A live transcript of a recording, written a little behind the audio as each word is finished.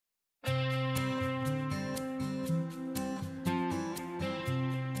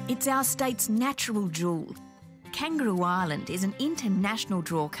It's our state's natural jewel. Kangaroo Island is an international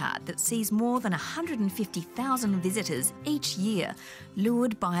drawcard that sees more than 150,000 visitors each year,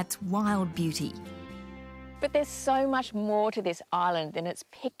 lured by its wild beauty. But there's so much more to this island than its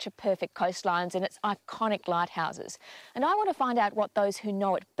picture-perfect coastlines and its iconic lighthouses. And I want to find out what those who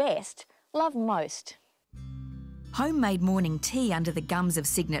know it best love most. Homemade morning tea under the gums of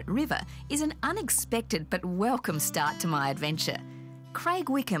Cygnet River is an unexpected but welcome start to my adventure. Craig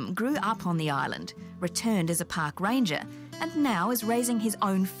Wickham grew up on the island, returned as a park ranger, and now is raising his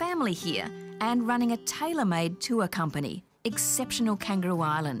own family here and running a tailor-made tour company, Exceptional Kangaroo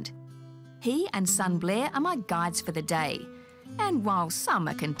Island. He and son Blair are my guides for the day. And while some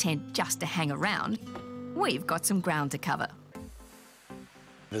are content just to hang around, we've got some ground to cover.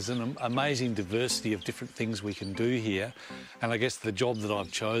 There's an amazing diversity of different things we can do here, and I guess the job that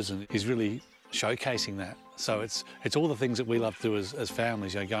I've chosen is really showcasing that. So it's all the things that we love to do as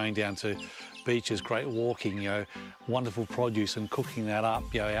families, going down to beaches, great walking, wonderful produce and cooking that up,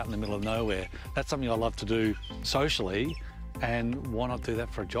 out in the middle of nowhere. That's something I love to do socially, and why not do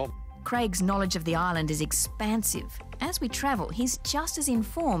that for a job? Craig's knowledge of the island is expansive. As we travel, he's just as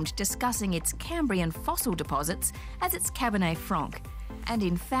informed discussing its Cambrian fossil deposits as its Cabernet Franc. And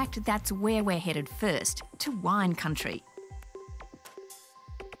in fact, that's where we're headed first, to wine country.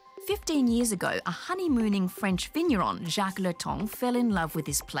 15 years ago, a honeymooning French vigneron, Jacques Leton, fell in love with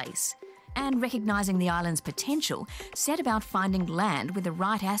this place and, recognising the island's potential, set about finding land with the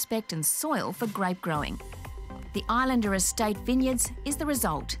right aspect and soil for grape growing. The Islander Estate Vineyards is the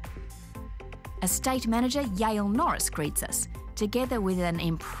result. Estate manager Yale Norris greets us, together with an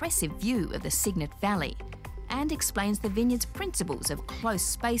impressive view of the Cygnet Valley, and explains the vineyard's principles of close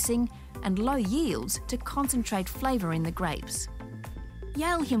spacing and low yields to concentrate flavour in the grapes.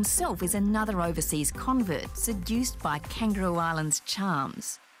 Yale himself is another overseas convert seduced by Kangaroo Island's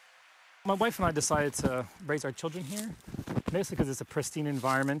charms. My wife and I decided to raise our children here, mostly because it's a pristine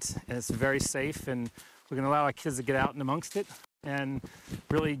environment and it's very safe, and we're going to allow our kids to get out and amongst it and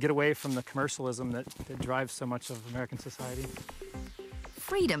really get away from the commercialism that drives so much of American society.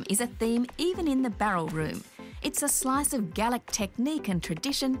 Freedom is a theme even in the barrel room. It's a slice of Gallic technique and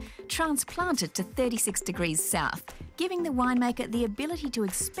tradition transplanted to 36 degrees south, giving the winemaker the ability to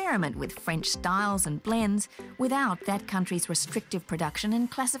experiment with French styles and blends without that country's restrictive production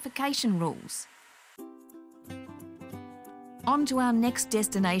and classification rules. On to our next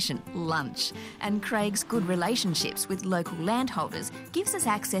destination, lunch, and Craig's good relationships with local landholders gives us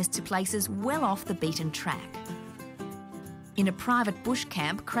access to places well off the beaten track. In a private bush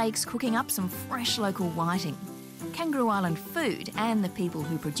camp, Craig's cooking up some fresh local whiting. Kangaroo Island food and the people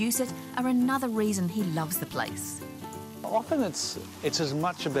who produce it are another reason he loves the place. Often it's as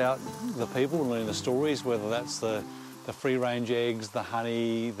much about the people and the stories, whether that's the free-range eggs, the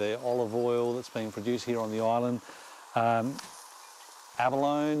honey, the olive oil that's being produced here on the island.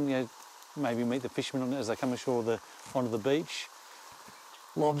 Abalone, maybe meet the fishermen as they come ashore onto the beach.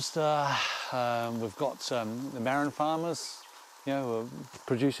 Lobster, we've got the marron farmers, who are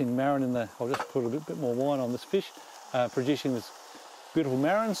producing marron in the... I'll just put a bit more wine on this fish, producing this beautiful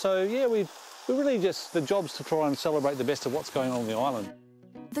marron. So yeah, we really just, the job's to try and celebrate the best of what's going on the island.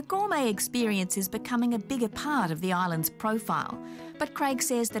 The gourmet experience is becoming a bigger part of the island's profile, but Craig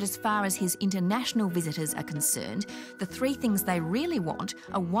says that as far as his international visitors are concerned, the three things they really want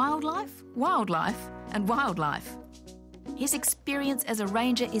are wildlife, wildlife and wildlife. His experience as a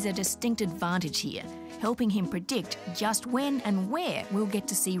ranger is a distinct advantage here, helping him predict just when and where we'll get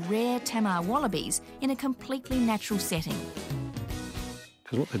to see rare Tamar wallabies in a completely natural setting.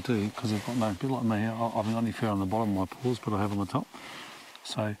 Because what they do, because they've got no, a bit like me, I've got any fur on the bottom of my paws, but I have on the top.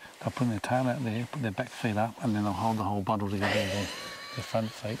 So they'll put their tail out there, put their back feet up, and then they'll hold the whole bundle together with their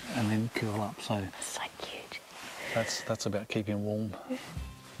front feet, and then curl up. So cute. That's about keeping warm.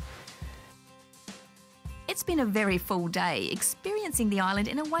 It's been a very full day, experiencing the island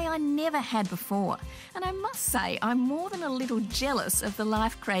in a way I never had before. And I must say, I'm more than a little jealous of the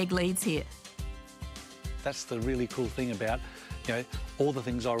life Craig leads here. That's the really cool thing about, all the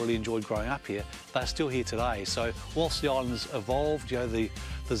things I really enjoyed growing up here, they're still here today. So whilst the island's evolved,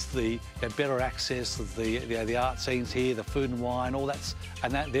 there's the better access, the art scenes here, the food and wine, all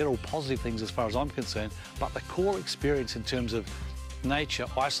they're all positive things as far as I'm concerned. But the core experience in terms of nature,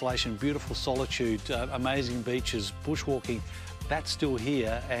 isolation, beautiful solitude, amazing beaches, bushwalking, that's still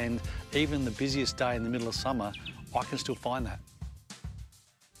here, and even the busiest day in the middle of summer, I can still find that.